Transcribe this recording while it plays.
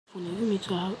me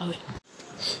to away.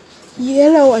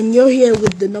 Hello, and you're here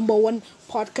with the #1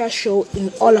 podcast show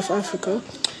in all of Africa.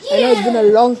 I know it's been a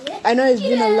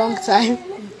long time,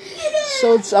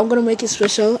 so I'm gonna make it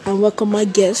special and welcome my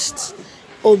guest,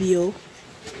 Obio.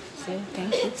 So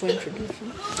thank you for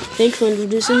introducing. Thanks for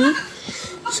introducing me.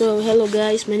 So hello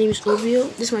guys, my name is Obio.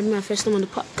 This might be my first time on the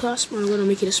podcast, but I'm gonna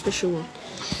make it a special one.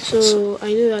 So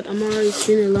I know that Amara, it's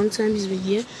been a long time he's been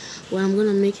here, but I'm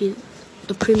gonna make it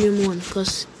a premium one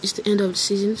because it's the end of the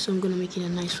season, so I'm gonna make it a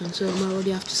nice one. So Amara, what do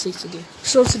you have to say today?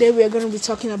 So today we are going to be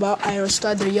talking about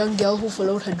Irasta, the young girl who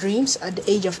followed her dreams at the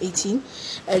age of 18,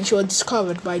 and she was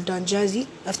discovered by Don Jazzy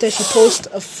after she posted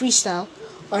a freestyle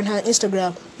on her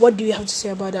Instagram. What do you have to say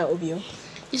about that, Obio?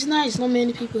 It's nice. Not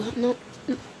many people.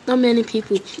 Not many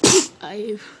people.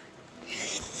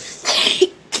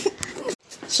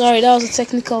 Sorry, that was a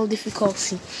technical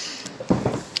difficulty.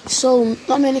 So,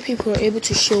 not many people are able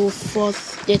to show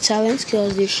forth their talents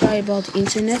because they're shy about the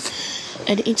internet.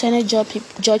 And the internet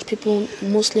judge people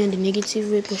mostly in the negative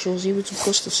way, but she was able to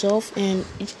post herself and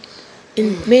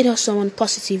it made her someone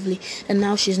positively. And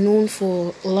now she's known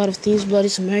for a lot of things. Bloody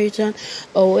Samaritan,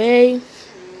 Away.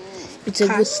 It's a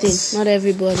good thing. Not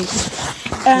everybody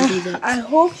can do that. I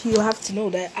hope you have to know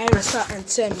that Irasta and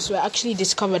Tems were actually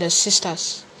discovered as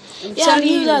sisters. Yeah, I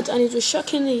knew that, and it was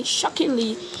shockingly.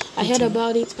 I heard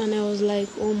about it, and I was like,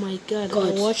 "Oh my god!"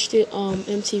 I watched it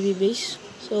MTV Base.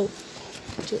 So,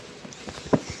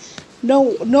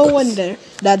 no wonder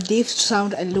that they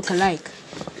sound and look alike.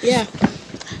 Yeah.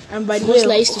 And by the Most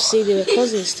way, I used to say they were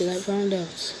cousins till I found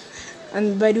out.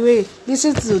 And by the way,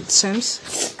 listen to Tems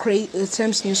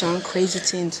new song, Crazy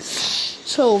Things.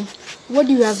 So, what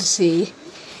do you have to say?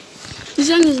 The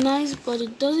song is nice, but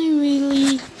it doesn't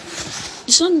really.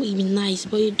 The song may be nice,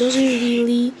 but it doesn't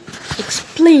really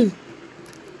explain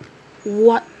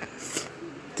what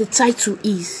the title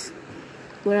is.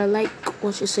 But I like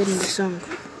what she said in the song.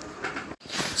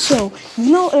 So, a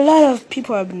lot of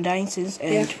people have been dying since,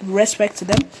 and respect to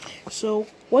them. So,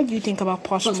 what do you think about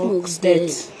Pop Smoke's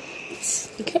death?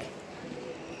 Okay.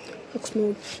 Pop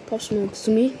Smoke,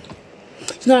 to me,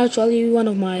 it's not actually one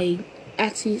of my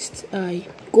artists I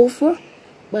go for,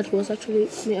 but he was actually,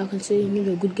 I can say,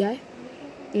 maybe a good guy.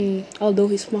 Although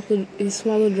he smuggled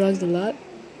drugs a lot.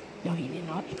 No, he did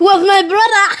not. He was my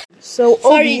brother. So,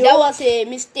 sorry, that was a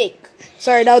mistake.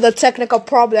 Sorry, that was a technical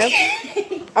problem.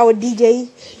 Our DJ,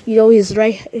 he's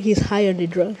high on the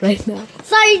drugs right now.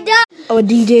 Sorry, that. Our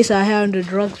DJs are high on the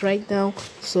drugs right now.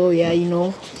 So yeah,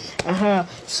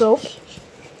 So,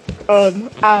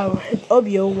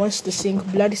 Obio wants to sing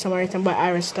 "Bloody Samaritan" by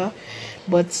Irasta,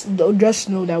 but just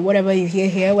know that whatever you hear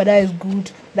here, whether it's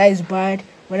good, that is bad,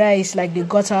 whether it's like the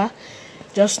gutter,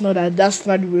 just know that that's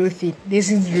not the real thing. This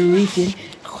is the real thing,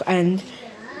 and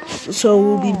so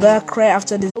we'll be back right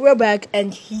after this. We're back,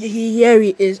 and here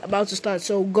he is about to start.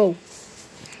 So go.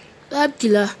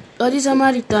 Killer, Bloody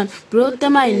Samaritan, brought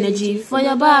my energy for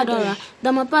your bad aura.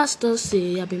 That my pastor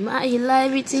say, I be my life,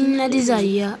 everything I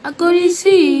desire. I could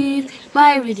receive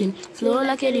my rhythm, flow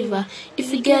like a river.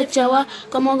 If you get shower,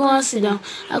 come on, go and sit down.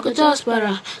 I could just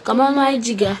para, come on, my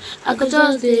jigger. I could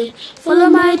just follow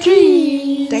my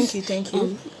dreams. Thank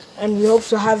you. And we hope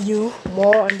to have you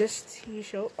more on this TV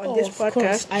show, on this podcast.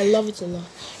 Course. I love it a lot.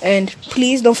 And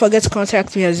please don't forget to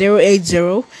contact me at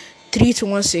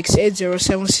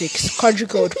 080-3216-8076. Country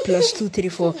code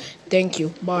 +234. Thank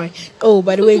you. Bye. Oh,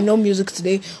 by the way, no music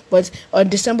today, but on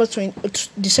December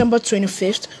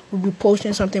 25th, we'll be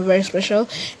posting something very special.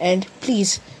 And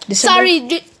please, Sorry,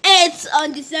 the 8th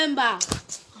on December.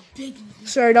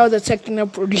 Sorry, that was a technical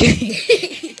problem.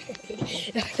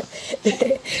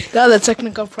 That was a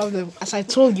technical problem. As I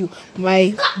told you,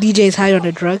 my DJ is high on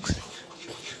the drugs.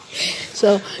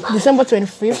 So, December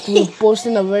 25th, we're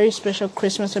posting a very special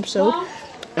Christmas episode.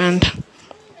 And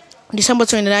December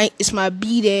 29th is my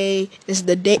B-Day. Is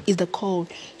the code.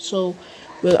 So,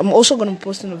 I'm also going to be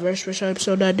posting a very special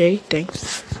episode that day.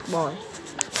 Thanks. Bye.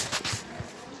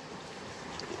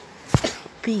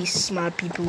 Peace, my people.